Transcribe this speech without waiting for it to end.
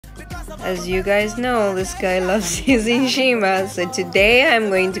As you guys know, this guy loves using NSHIMA, so today I'm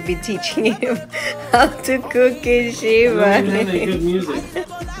going to be teaching him how to cook in NSHIMA. Good music.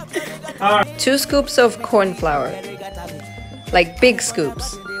 2 scoops of corn flour, like big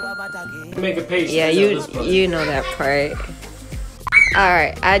scoops. Make a paste. Yeah, you know that part.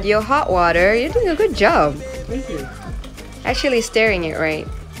 Alright, add your hot water. You're doing a good job. Thank you. Actually stirring it right.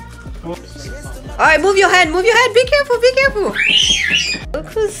 Alright, move your hand, be careful, be careful. Look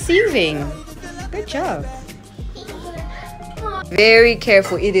who's sieving. Good job. Very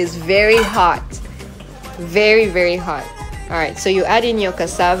careful, it is very hot. Very, very hot. Alright, so you add in your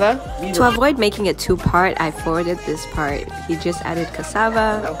cassava. To avoid making it too part, I forwarded this part. He just added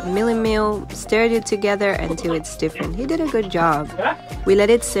cassava, meal, stirred it together until it's different. He did a good job. We let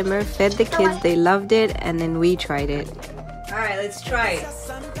it simmer, fed the kids, they loved it, and then we tried it. Alright, let's try it.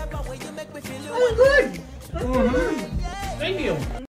 Oh, good! Thank you.